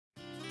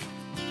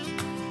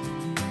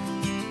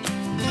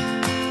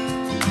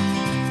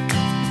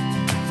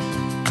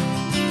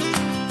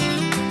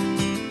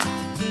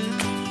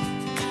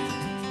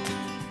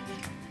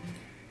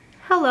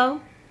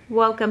Hello,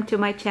 welcome to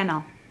my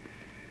channel.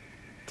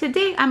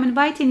 Today I'm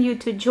inviting you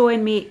to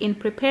join me in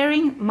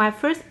preparing my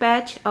first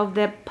batch of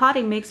the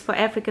potting mix for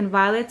African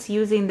violets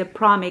using the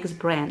Promix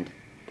brand.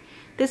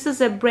 This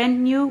is a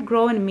brand new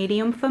growing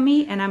medium for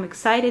me and I'm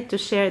excited to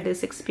share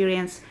this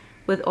experience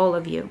with all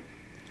of you.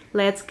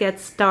 Let's get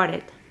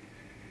started.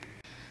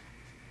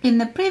 In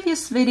the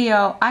previous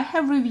video, I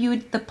have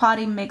reviewed the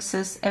potting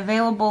mixes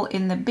available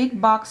in the big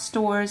box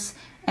stores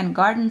and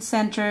garden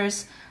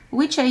centers,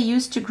 which I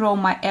used to grow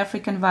my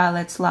African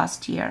violets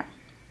last year.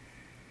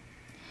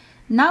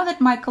 Now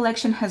that my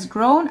collection has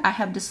grown, I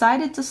have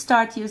decided to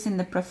start using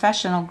the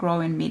professional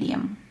growing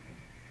medium.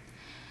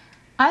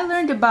 I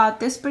learned about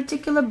this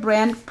particular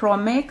brand,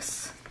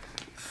 Promix,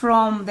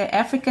 from the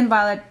African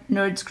Violet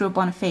Nerds group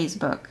on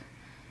Facebook.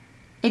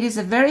 It is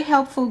a very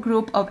helpful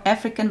group of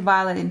African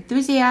violet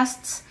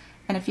enthusiasts,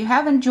 and if you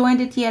haven't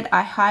joined it yet,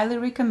 I highly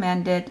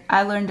recommend it.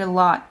 I learned a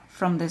lot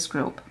from this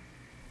group.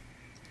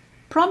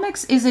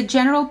 Promix is a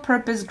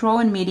general-purpose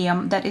growing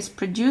medium that is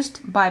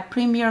produced by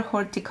Premier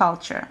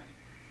Horticulture.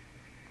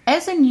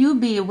 As a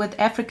newbie with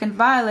African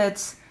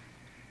violets,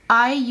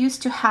 I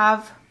used to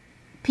have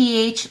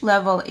pH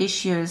level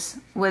issues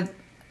with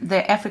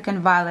the African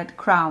violet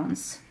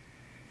crowns.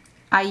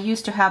 I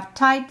used to have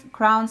tight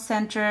crown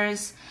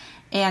centers,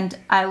 and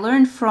I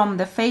learned from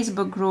the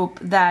Facebook group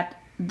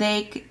that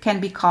they can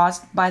be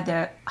caused by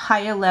the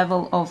higher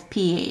level of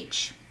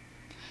pH.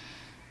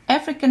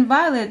 African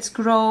violets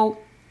grow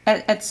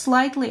at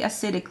slightly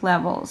acidic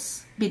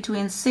levels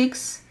between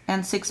 6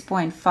 and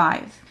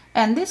 6.5,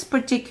 and this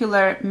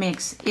particular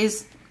mix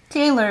is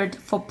tailored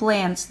for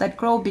plants that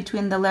grow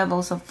between the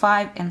levels of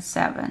 5 and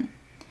 7.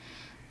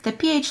 The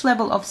pH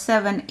level of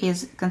 7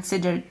 is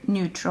considered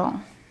neutral.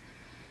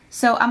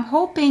 So I'm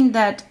hoping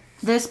that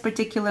this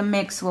particular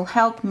mix will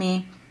help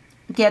me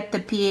get the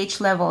pH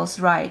levels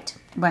right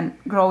when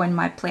growing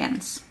my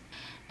plants.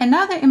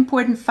 Another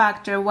important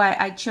factor why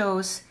I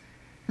chose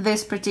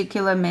this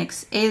particular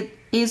mix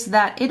is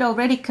that it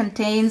already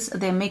contains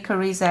the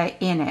mycorrhizae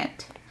in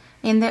it.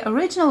 In the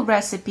original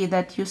recipe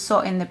that you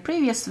saw in the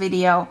previous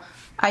video,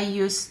 I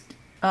used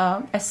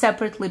a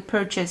separately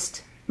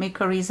purchased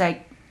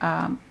mycorrhizae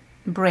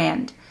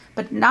brand,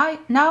 but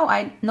now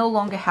I no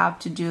longer have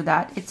to do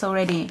that. It's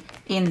already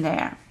in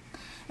there.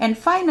 And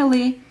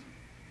finally,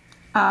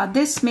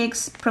 this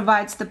mix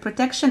provides the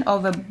protection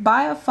of a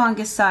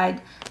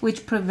biofungicide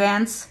which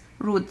prevents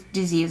root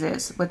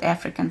diseases with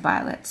African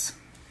violets.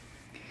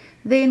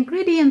 The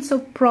ingredients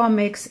of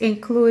Promix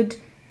include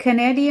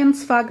Canadian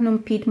sphagnum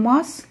peat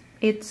moss.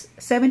 It's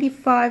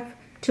 75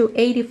 to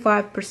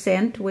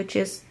 85%, which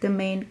is the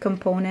main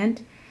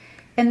component.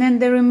 And then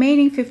the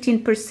remaining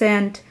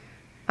 15%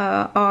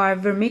 are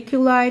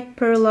vermiculite,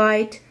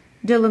 perlite,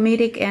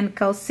 dolomitic and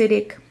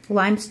calcitic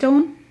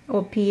limestone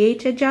or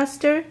pH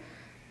adjuster,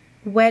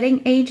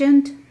 wetting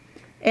agent,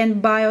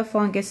 and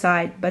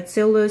biofungicide,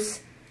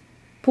 Bacillus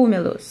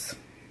pumilus.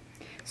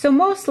 So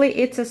mostly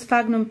it's a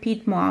sphagnum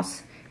peat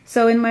moss.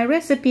 So in my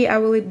recipe, I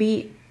will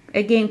be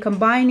again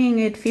combining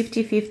it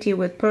 50-50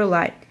 with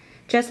perlite,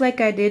 just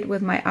like I did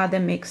with my other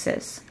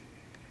mixes.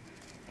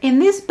 In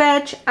this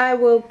batch, I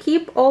will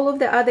keep all of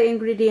the other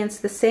ingredients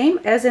the same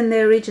as in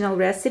the original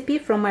recipe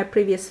from my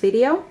previous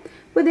video,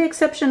 with the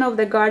exception of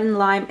the garden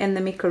lime and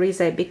the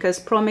mycorrhizae, because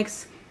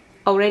Promix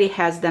already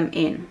has them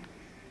in.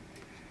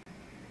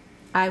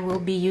 I will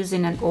be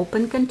using an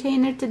open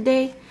container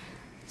today,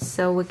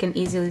 so we can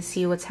easily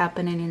see what's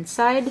happening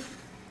inside.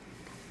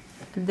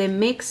 The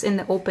mix in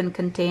the open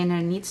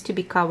container needs to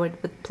be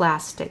covered with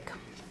plastic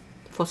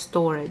for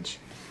storage.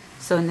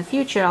 So in the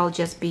future, I'll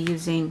just be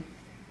using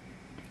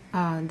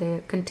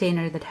the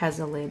container that has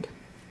a lid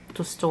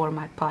to store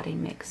my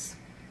potting mix.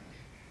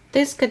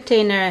 This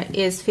container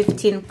is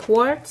 15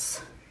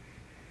 quarts,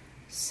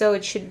 so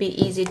it should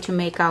be easy to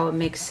make our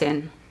mix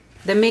in.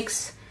 The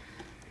mix,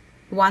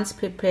 once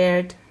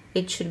prepared,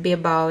 it should be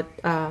about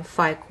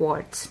 5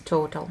 quarts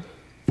total.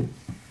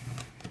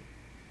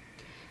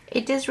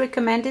 It is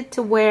recommended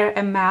to wear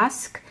a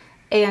mask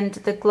and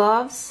the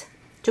gloves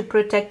to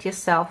protect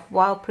yourself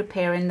while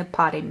preparing the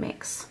potting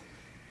mix.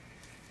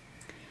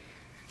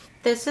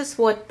 This is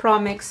what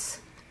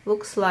Promix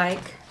looks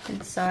like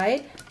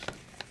inside.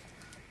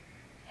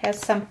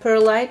 Has some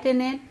perlite in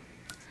it,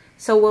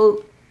 so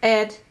we'll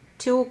add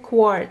 2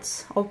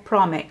 quarts of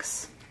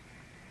Promix.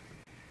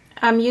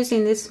 I'm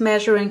using this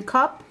measuring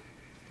cup,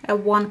 a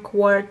 1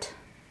 quart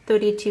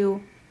 32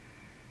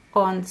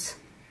 ounce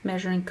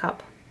measuring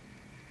cup.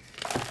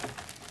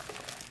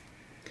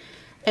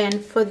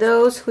 And for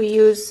those who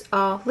use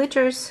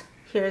liters,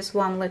 here's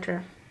 1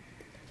 liter.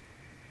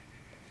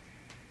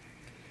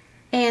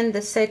 And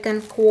the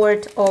second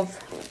quart of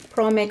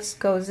Promix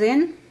goes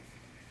in.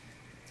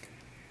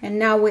 And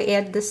now we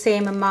add the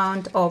same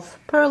amount of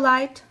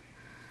perlite,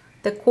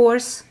 the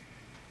coarse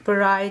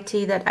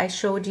variety that I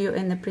showed you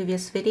in the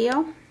previous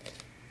video.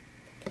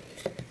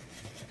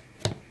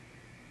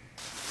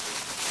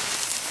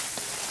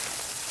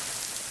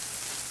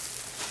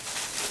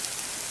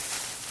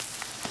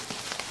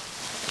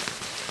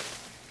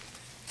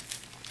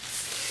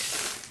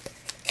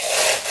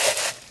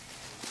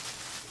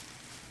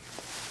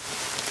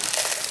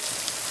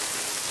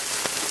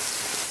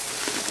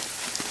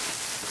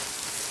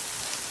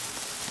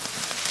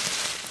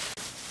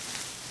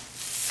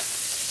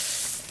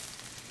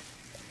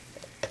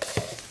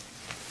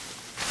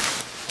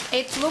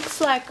 It looks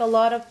like a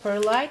lot of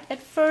perlite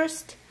at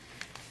first,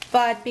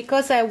 but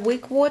because I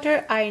wick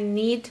water, I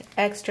need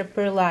extra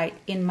perlite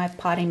in my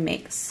potting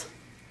mix.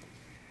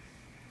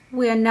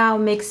 We are now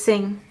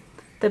mixing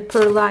the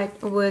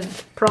perlite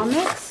with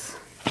promix,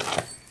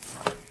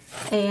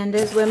 and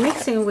as we're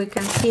mixing we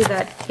can see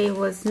that it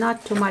was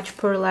not too much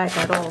perlite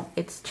at all.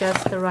 It's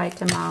just the right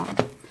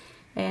amount.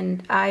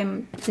 And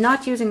I'm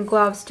not using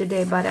gloves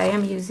today, but I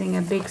am using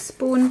a big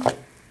spoon,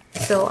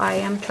 so I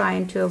am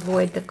trying to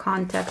avoid the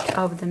contact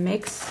of the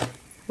mix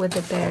with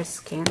the bare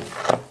skin.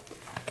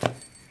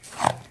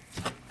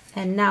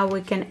 And now we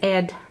can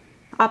add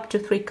up to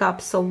 3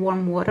 cups of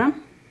warm water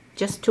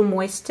just to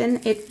moisten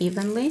it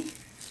evenly,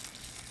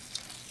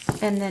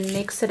 and then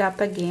mix it up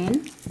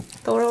again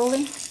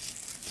thoroughly.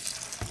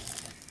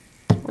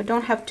 We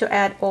don't have to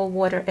add all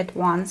water at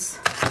once,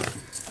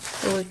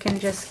 so we can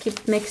just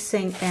keep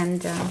mixing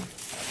and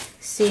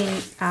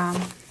seeing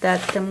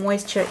that the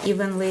moisture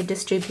evenly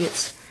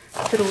distributes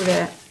through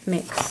the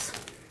mix.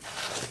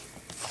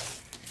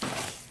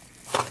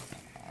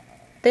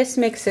 This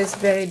mix is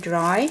very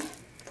dry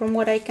from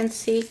what I can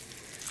see,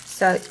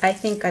 so I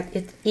think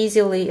it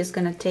easily is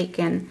going to take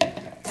in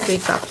 3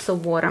 cups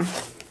of water.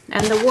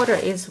 And the water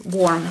is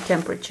warm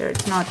temperature,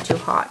 it's not too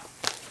hot.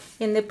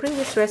 In the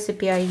previous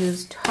recipe I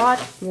used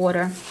hot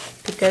water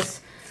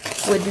because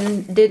we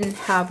didn't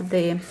have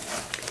the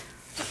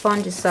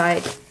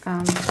fungicide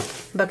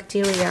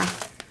bacteria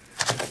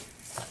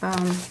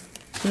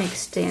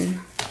mixed in.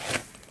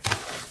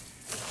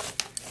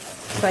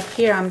 But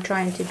here I'm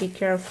trying to be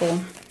careful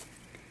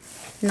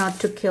not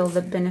to kill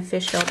the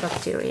beneficial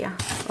bacteria,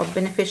 or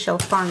beneficial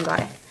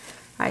fungi,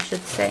 I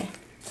should say.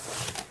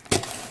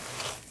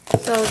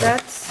 So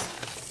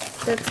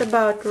that's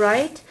about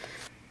right.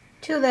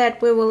 To that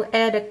we will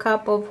add a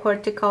cup of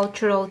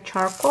horticultural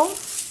charcoal,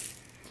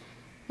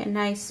 and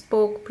I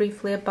spoke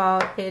briefly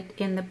about it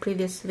in the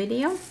previous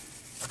video.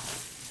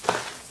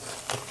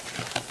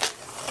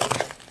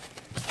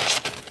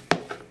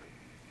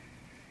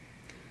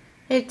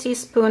 A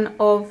teaspoon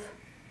of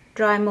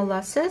dry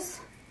molasses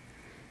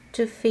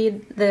to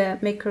feed the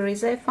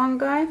mycorrhizae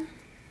fungi,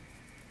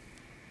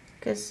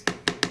 because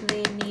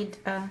they need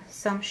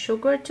some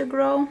sugar to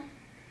grow.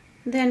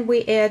 Then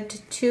we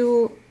add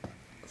 2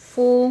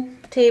 full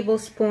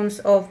tablespoons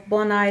of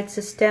Bonite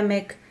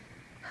Systemic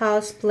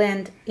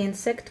Houseplant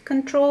Insect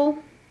Control,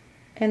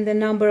 and the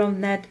number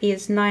of that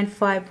is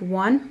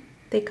 951.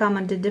 They come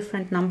under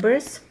different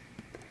numbers.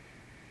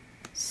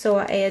 So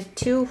I add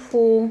 2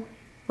 full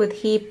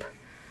with heap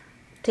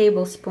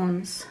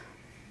tablespoons.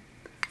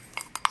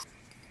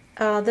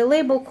 The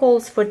label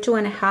calls for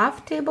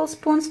 2.5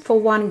 tablespoons for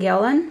 1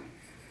 gallon,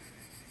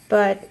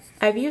 but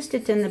I've used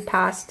it in the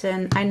past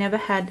and I never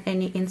had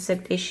any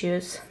insect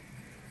issues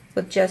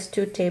with just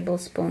 2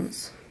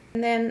 tablespoons.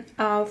 And then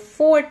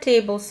 4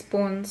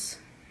 tablespoons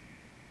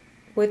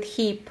with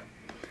heap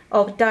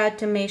of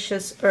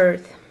diatomaceous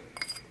earth,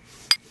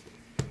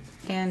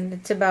 and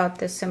it's about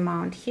this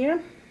amount here.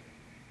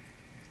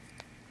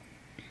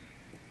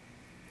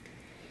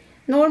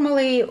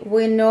 Normally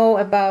we know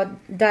about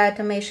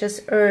diatomaceous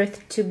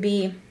earth to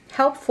be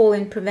helpful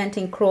in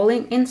preventing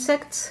crawling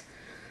insects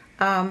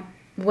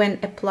when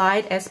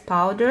applied as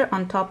powder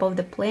on top of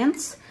the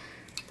plants,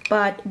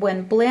 but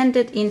when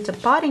blended into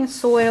potting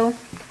soil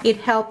it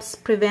helps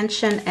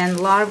prevention and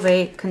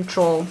larvae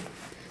control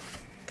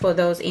for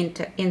those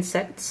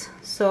insects.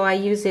 So I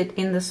use it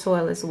in the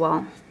soil as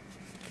well.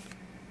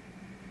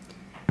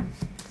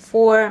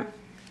 For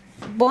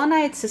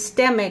Bonite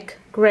Systemic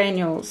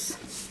granules,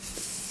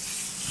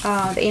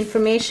 the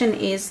information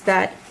is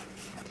that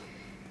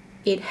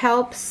it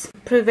helps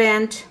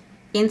prevent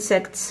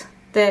insects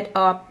that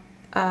are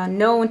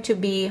known to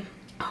be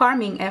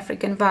harming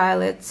African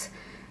violets,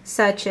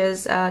 such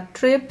as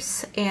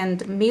thrips and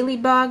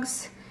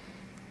mealybugs.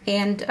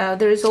 And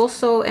there is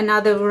also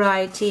another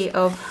variety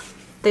of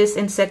this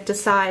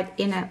insecticide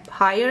in a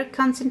higher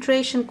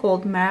concentration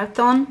called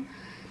Marathon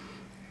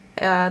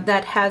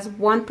that has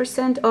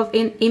 1% of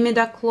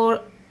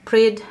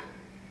imidacloprid,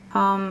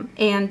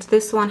 and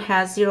this one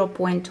has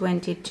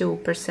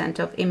 0.22%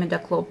 of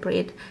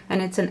imidacloprid,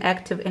 and it's an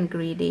active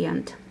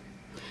ingredient.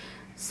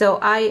 So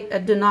I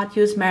do not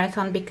use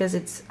Marathon because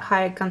it's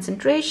higher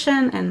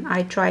concentration, and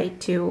I try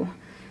to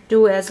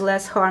do as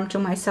less harm to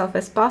myself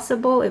as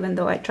possible, even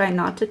though I try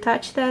not to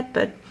touch that.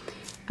 But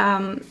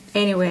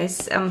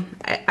anyways,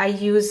 I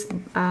use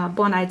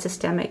Bonite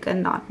Systemic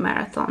and not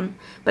Marathon,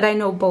 but I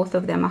know both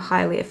of them are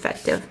highly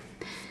effective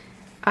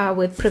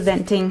with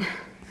preventing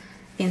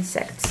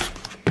insects.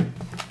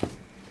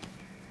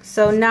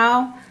 So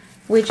now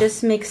we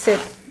just mix it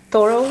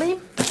thoroughly.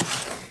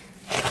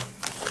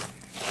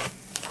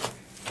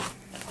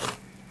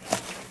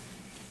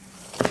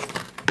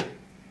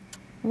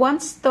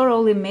 Once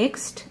thoroughly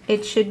mixed,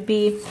 it should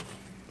be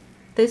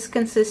this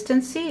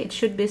consistency. It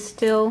should be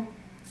still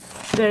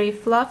very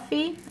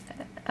fluffy,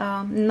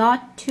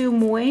 not too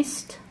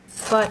moist,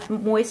 but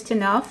moist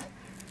enough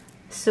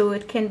so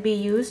it can be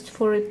used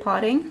for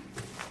repotting.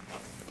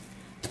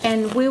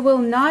 And we will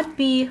not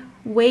be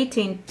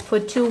waiting for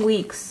 2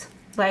 weeks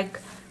like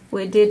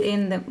we did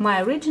in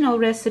my original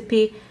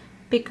recipe,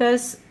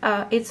 because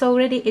it's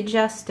already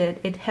adjusted.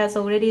 It has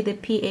already the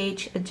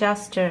pH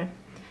adjuster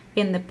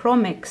in the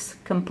promix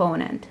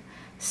component.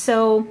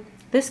 So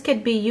this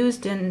could be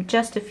used in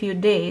just a few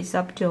days,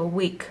 up to a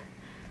week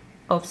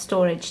of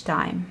storage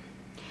time.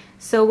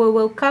 So we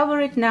will cover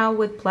it now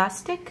with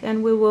plastic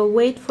and we will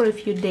wait for a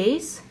few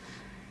days.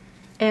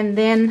 And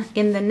then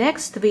in the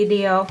next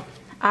video,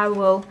 I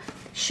will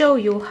show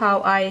you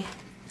how I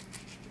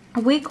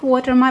wick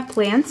water my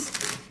plants,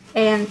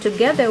 and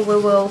together we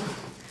will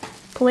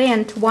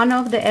plant one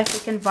of the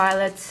African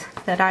violets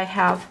that I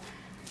have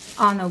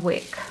on a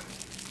wick.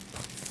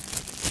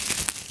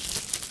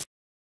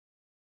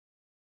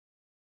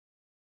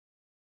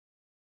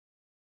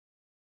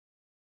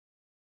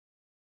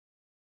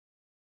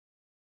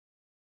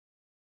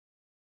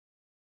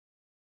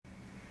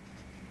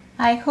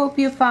 I hope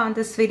you found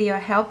this video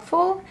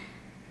helpful.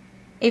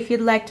 If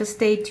you'd like to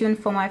stay tuned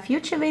for my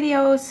future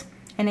videos,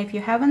 and if you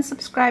haven't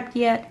subscribed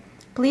yet,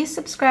 please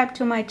subscribe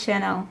to my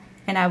channel,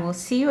 and I will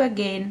see you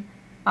again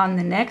on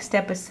the next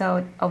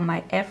episode of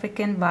my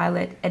African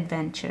Violet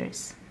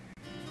adventures.